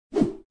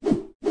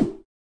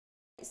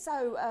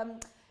So,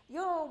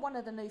 you're one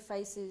of the new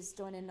faces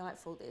joining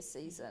Knightfall this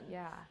season.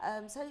 Yeah.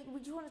 So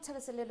would you want to tell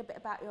us a little bit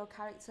about your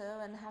character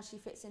and how she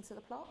fits into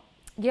the plot?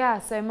 Yeah,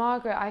 so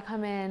Margaret, I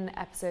come in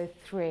episode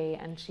 3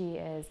 and she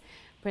is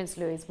Prince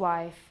Louis's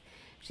wife.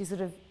 She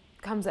sort of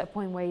comes at a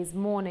point where he's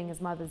mourning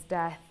his mother's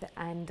death,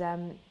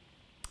 and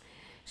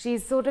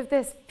she's sort of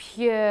this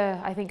pure,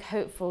 I think,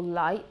 hopeful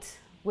light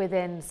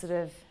within sort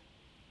of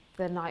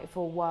the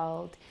Knightfall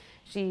world.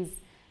 She's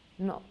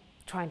not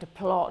trying to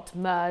plot,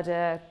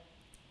 murder,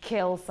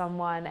 kill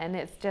someone, and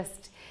it's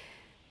just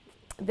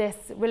this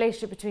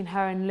relationship between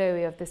her and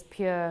Louis of this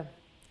pure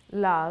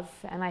love,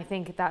 and I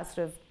think that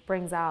sort of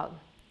brings out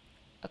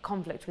a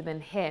conflict within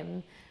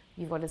him.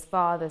 You've got his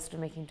father sort of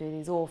making him do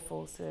these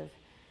awful sort of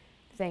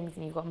things,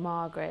 and you've got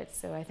Margaret,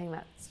 so I think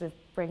that sort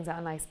of brings out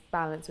a nice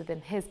balance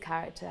within his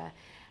character.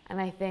 And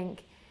I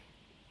think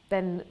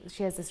then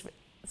she has this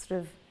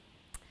sort of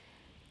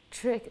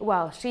trick,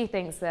 well, she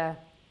thinks a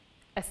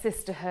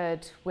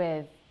sisterhood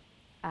with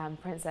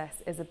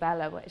Princess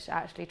Isabella, which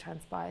actually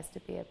transpires to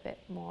be a bit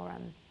more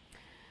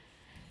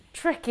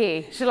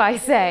tricky, shall I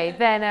say,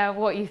 than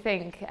what you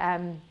think,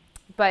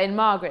 but in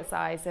Margaret's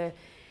eyes. So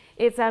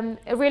it's a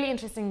really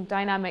interesting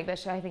dynamic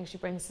that I think she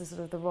brings to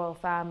sort of the royal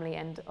family,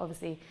 and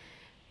obviously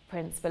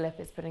Prince Philip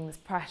is putting this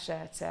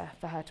pressure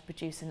for her to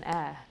produce an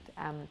heir.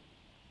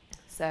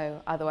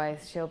 So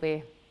otherwise she'll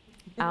be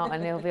out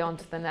and he'll be on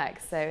to the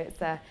next. So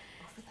it's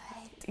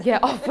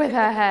off with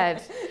her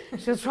head.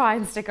 She'll try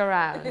and stick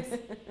around.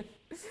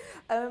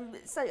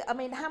 So, I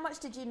mean, how much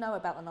did you know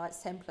about the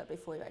Knights Templar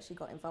before you actually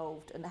got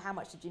involved? And how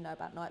much did you know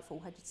about Knightfall?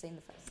 Had you seen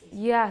the first season?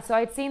 Yeah, so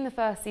I'd seen the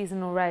first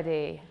season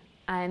already.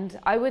 And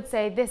I would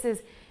say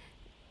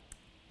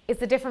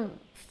it's a different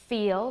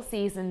feel,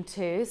 season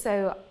 2.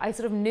 So I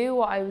sort of knew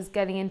what I was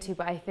getting into,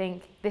 but I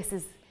think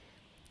it's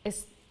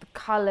the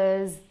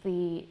colours,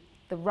 the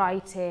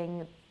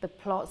writing, the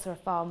plots are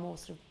far more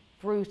sort of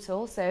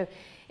brutal. So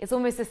it's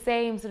almost the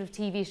same sort of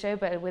TV show,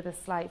 but with a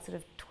slight sort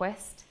of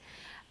twist.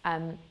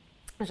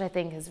 Which I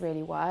think has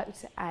really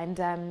worked, and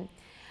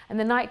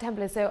the Knight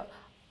Templar. So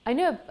I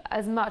knew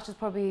as much as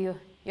probably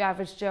your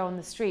average Joe on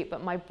the street,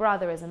 but my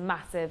brother is a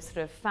massive sort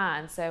of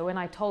fan. So when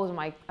I told him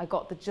I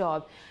got the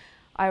job,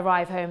 I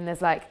arrive home and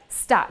there's like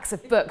stacks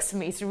of books for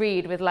me to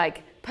read with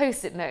like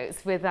post-it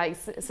notes with like.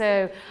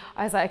 So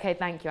I was like, okay,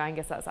 thank you,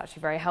 Angus. That's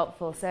actually very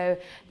helpful. So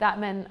that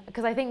meant,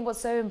 because I think what's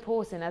so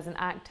important as an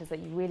actor is that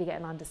you really get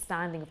an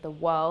understanding of the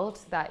world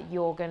that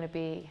you're going to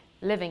be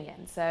living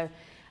in. So.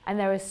 And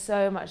there is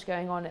so much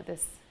going on in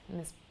this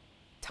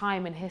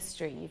time in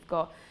history. You've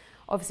got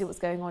obviously what's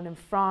going on in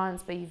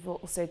France, but you've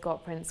also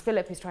got Prince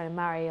Philip who's trying to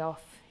marry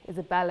off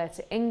Isabella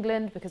to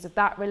England because of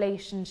that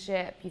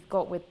relationship. You've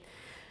got with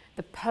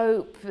the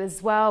Pope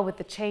as well, with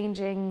the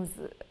changings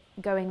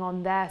going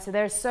on there. So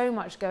there's so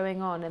much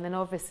going on. And then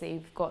obviously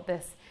you've got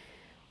this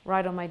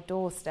right on my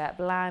doorstep,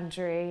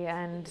 Landry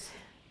and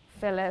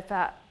Philip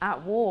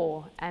at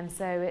war. And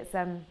so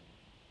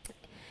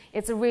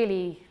it's a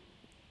really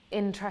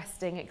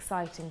interesting,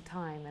 exciting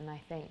time, and I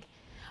think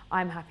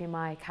I'm happy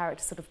my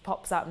character sort of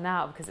pops up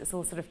now because it's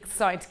all sort of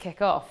starting to kick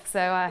off.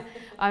 So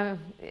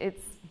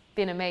it's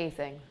been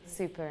amazing,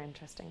 super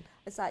interesting.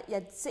 It's like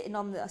sitting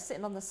on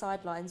the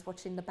sidelines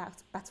watching the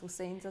battle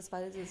scenes, I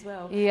suppose, as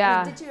well. Yeah.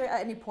 I mean, did you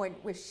at any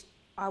point wish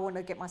I want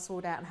to get my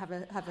sword out and have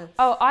a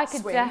Oh, I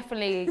could swing?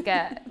 Definitely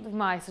get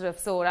my sort of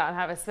sword out and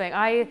have a swing.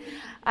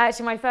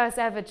 My first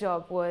ever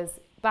job was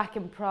back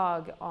in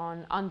Prague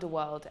on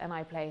Underworld, and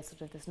I play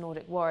sort of this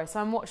Nordic warrior. So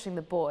I'm watching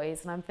the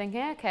boys and I'm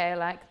thinking, okay,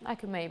 like I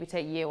could maybe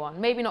take you on.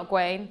 Maybe not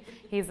Gawain,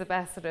 he's the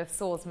best sort of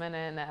swordsman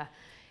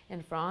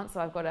in France, so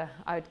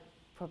I would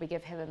probably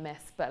give him a miss.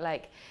 But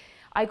like,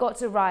 I got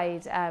to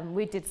ride,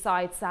 we did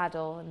side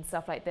saddle and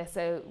stuff like this.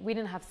 So we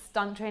didn't have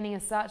stunt training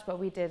as such, but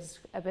we did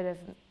a bit of,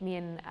 me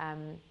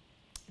and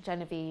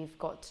Genevieve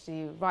got to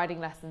do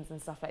riding lessons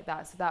and stuff like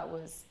that. So that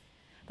was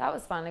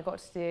fun. I got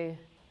to do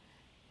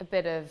a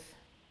bit of,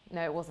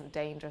 no, it wasn't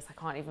dangerous, I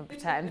can't even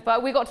pretend.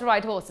 But we got to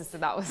ride horses, so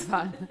that was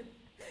fun.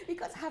 You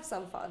got to have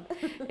some fun.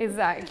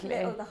 Exactly.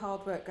 All the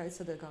hard work goes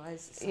to the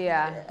guys. So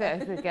yeah,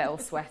 they get all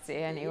sweaty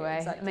anyway. Yeah,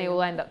 exactly. And they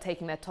all end up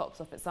taking their tops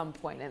off at some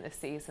point in the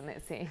season,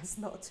 it seems. It's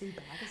not too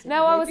bad, is it?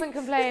 No, I wasn't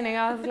complaining.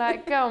 I was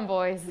like, go on,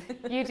 boys.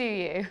 You do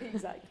you.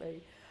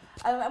 Exactly.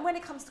 And when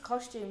it comes to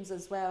costumes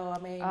as well, I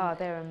mean... Oh,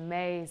 they're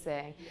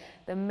amazing. Yeah.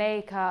 The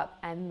makeup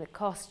and the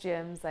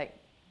costumes, like,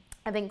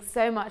 I think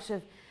so much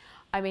of,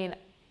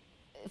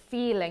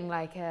 feeling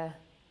like a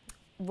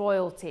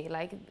royalty,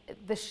 like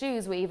the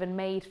shoes were even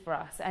made for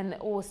us and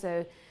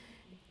also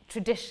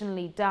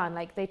traditionally done,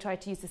 like they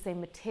tried to use the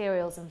same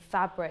materials and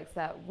fabrics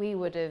that we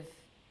would have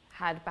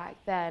had back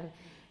then.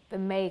 The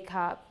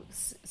makeup,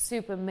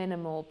 super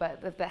minimal,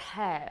 but the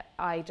hair,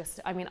 I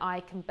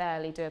can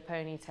barely do a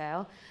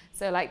ponytail.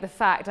 So like the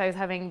fact I was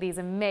having these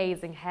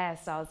amazing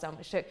hairstyles done,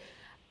 which took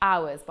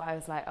hours, but I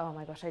was like, oh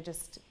my gosh,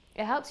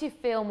 it helps you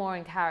feel more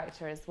in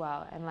character as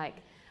well. And like,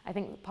 I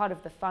think part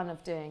of the fun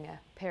of doing a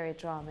period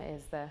drama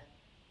is the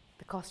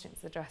costumes,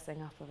 the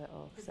dressing up of it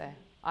all. So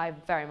I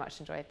very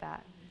much enjoyed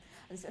that.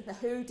 And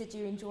who did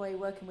you enjoy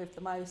working with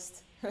the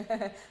most?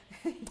 Yeah.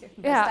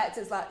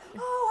 Actors like,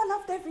 oh, I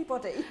loved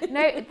everybody.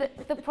 No,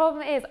 the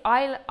problem is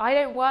I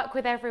don't work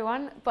with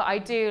everyone, but I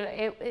do.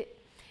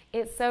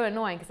 It's so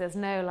annoying because there's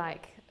no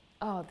like,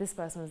 oh, this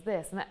person was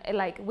this, and that,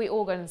 like we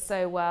all got on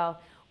so well,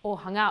 all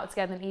hung out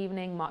together in the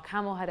evening. Mark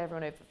Hamill had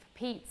everyone over for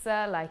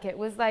pizza. Like it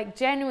was like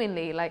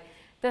genuinely like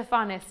the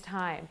funnest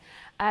time.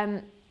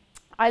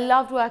 I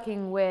loved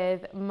working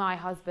with my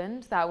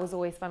husband. That was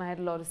always fun. I had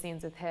a lot of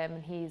scenes with him,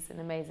 and he's an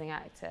amazing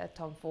actor,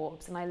 Tom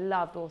Forbes. And I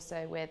loved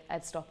also with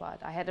Ed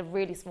Stoppard. I had a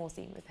really small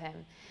scene with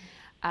him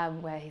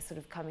where he's sort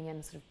of coming in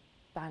and sort of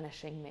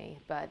banishing me.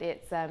 But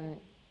it's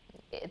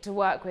to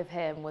work with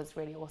him was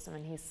really awesome,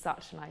 and he's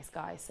such a nice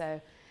guy.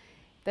 So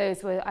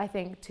those were, I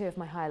think, two of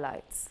my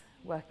highlights,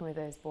 working with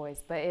those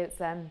boys. But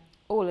it's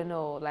all in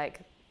all,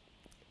 like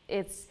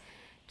it's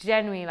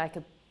genuinely like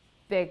a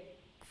big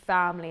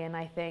family, and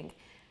I think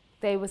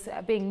they were,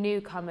 being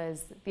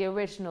newcomers, the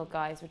original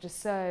guys were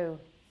just so,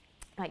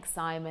 like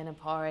Simon and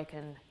Pádraic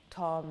and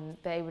Tom,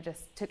 they were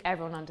just, took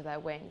everyone under their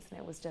wings, and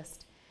it was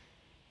just,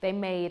 they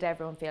made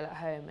everyone feel at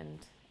home, and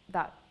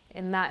that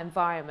in that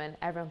environment,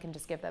 everyone can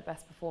just give their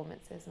best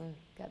performances and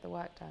get the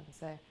work done.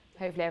 So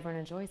hopefully everyone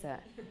enjoys it.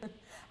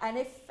 And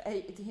if,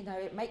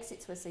 it makes it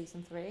to a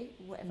season 3,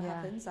 whatever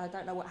happens, I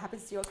don't know what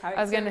happens to your character.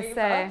 I was going to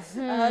say.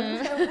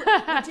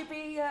 Would you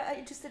be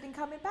interested in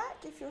coming back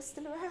if you're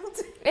still around?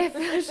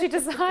 If she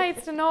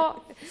decides to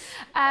not.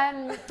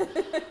 I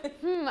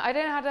don't know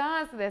how to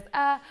answer this.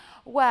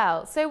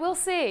 Well, so we'll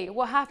see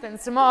what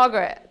happens to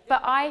Margaret.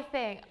 But I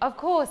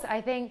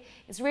think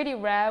it's really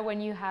rare when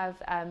you have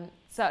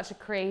such a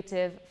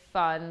creative,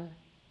 fun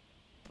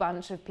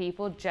bunch of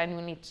people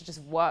genuinely to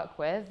just work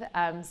with.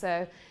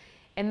 So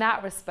in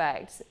that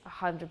respect,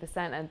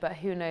 100%. But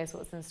who knows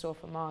what's in store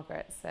for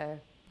Margaret? So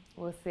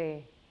we'll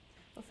see.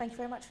 Well, thank you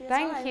very much for your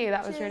time. Thank you.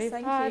 That was really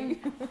fun.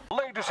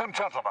 Ladies and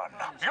gentlemen,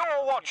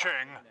 you're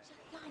watching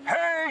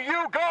Hey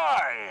You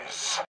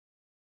Guys!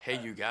 Hey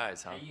You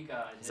Guys, huh? Hey You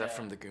Guys. Is that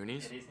from the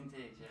Goonies? It is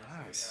indeed, yes.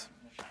 Nice.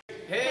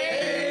 Hey